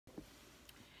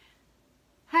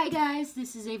guys,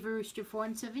 this is Ava Rooster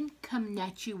 417 coming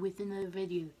at you with another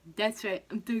video. That's right,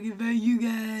 I'm talking about you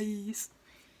guys.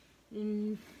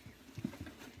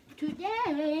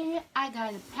 Today, I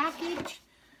got a package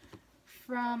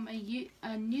from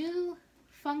a new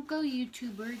Funko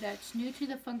YouTuber that's new to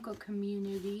the Funko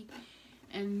community.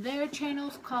 And their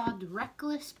channel's called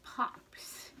Reckless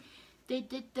Pops. They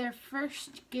did their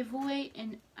first giveaway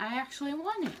and I actually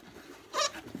won it.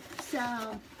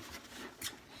 So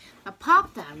I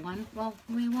popped that one. Well,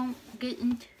 we won't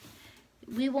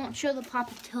show the pop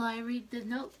until I read the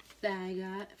note that I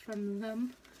got from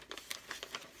them.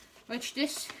 Which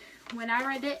when I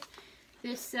read it,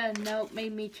 this note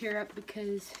made me tear up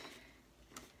because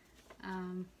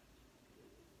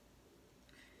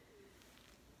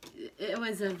it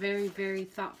was a very, very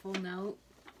thoughtful note.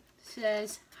 It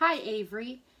says, "Hi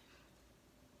Avery.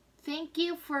 Thank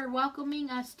you for welcoming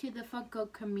us to the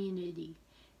Funko community.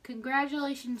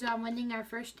 Congratulations on winning our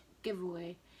first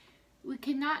giveaway. We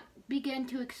cannot begin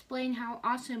to explain how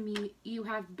awesome you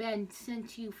have been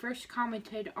since you first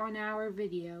commented on our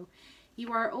video.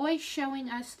 You are always showing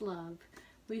us love.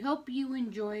 We hope you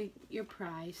enjoy your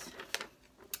prize."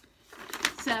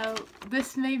 So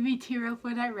this made me tear up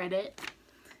when I read it.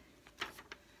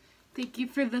 Thank you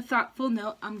for the thoughtful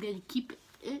note. I'm going to keep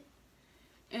it.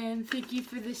 And thank you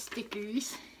for the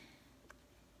stickers.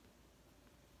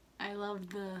 I love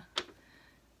the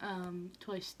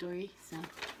Toy Story, so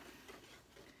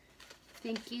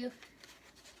thank you.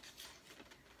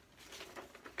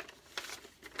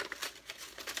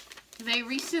 They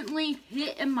recently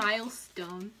hit a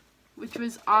milestone, which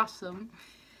was awesome.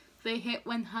 They hit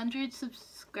 100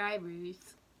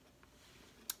 subscribers,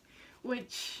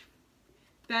 which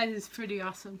that is pretty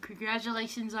awesome.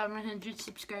 Congratulations on 100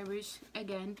 subscribers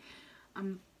again.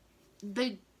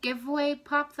 The giveaway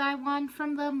pop that I won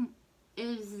from them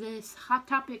is this Hot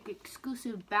Topic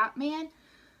exclusive Batman.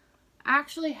 I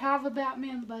actually have a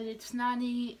Batman, but I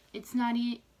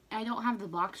don't have the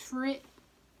box for it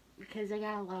because I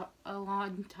got a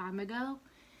long time ago.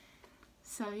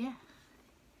 So yeah.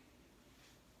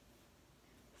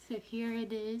 So here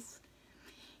it is.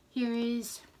 Here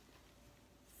is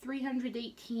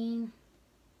 318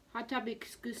 Hot Topic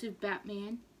exclusive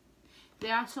Batman.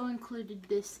 They also included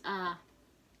this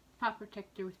pop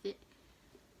protector with it.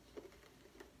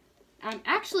 I'm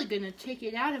actually going to take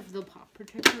it out of the pop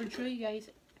protector and show you guys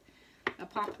a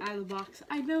pop out of the box.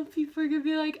 I know people are going to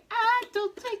be like,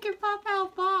 don't take your pop out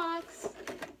of the box.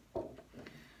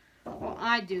 Well,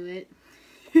 I do it.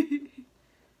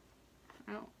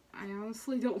 I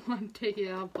honestly don't want to take it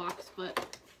out of the box,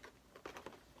 but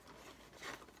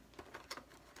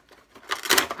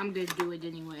I'm going to do it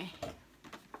anyway.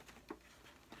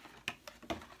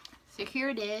 So here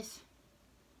it is.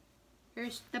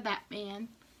 Here's the Batman.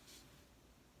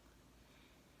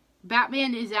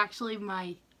 Batman is actually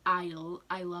my idol.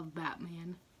 I love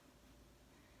Batman.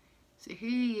 So here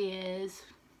he is.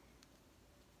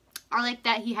 I like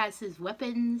that he has his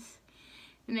weapons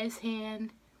in his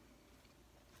hand.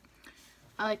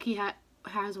 I like he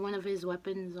has one of his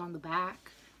weapons on the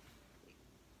back.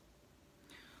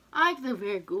 I like the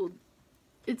very cool.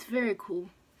 It's very cool.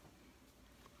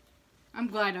 I'm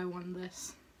glad I won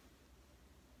this.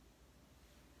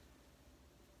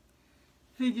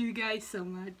 Thank you guys so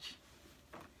much.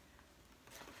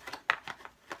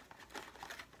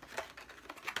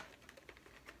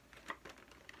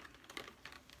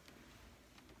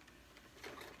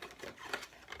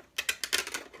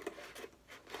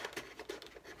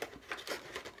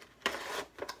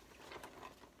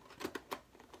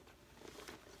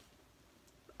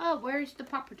 Oh, where's the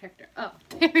pop protector? Oh,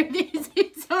 there it is.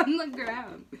 It's on the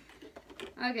ground.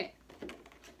 Okay.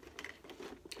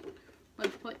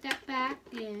 Let's put that back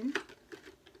in.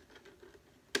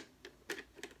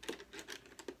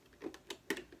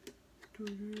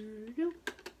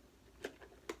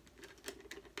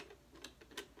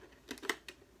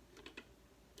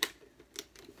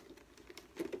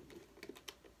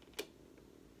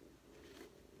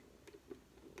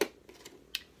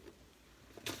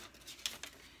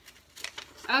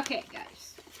 Okay,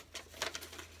 guys.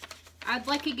 I'd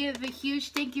like to give a huge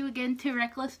thank you again to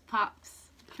Reckless Pops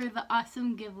for the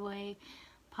awesome giveaway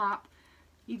pop.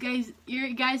 Your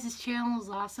guys' channel is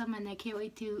awesome, and I can't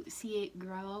wait to see it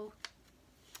grow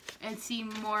and see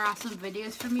more awesome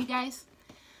videos from you guys.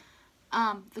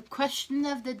 The question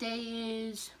of the day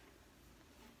is,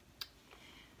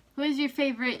 who is your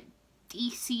favorite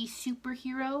DC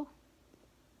superhero?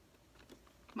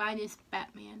 Mine is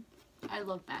Batman. I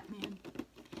love Batman.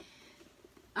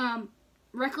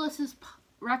 Reckless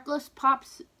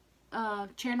Pops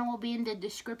channel will be in the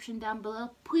description down below.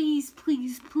 Please,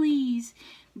 please, please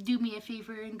do me a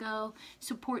favor and go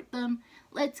support them.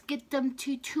 Let's get them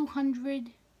to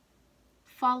 200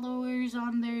 followers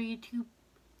on their YouTube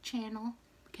channel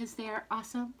because they are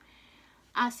awesome.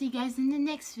 I'll see you guys in the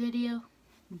next video.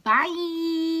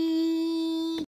 Bye!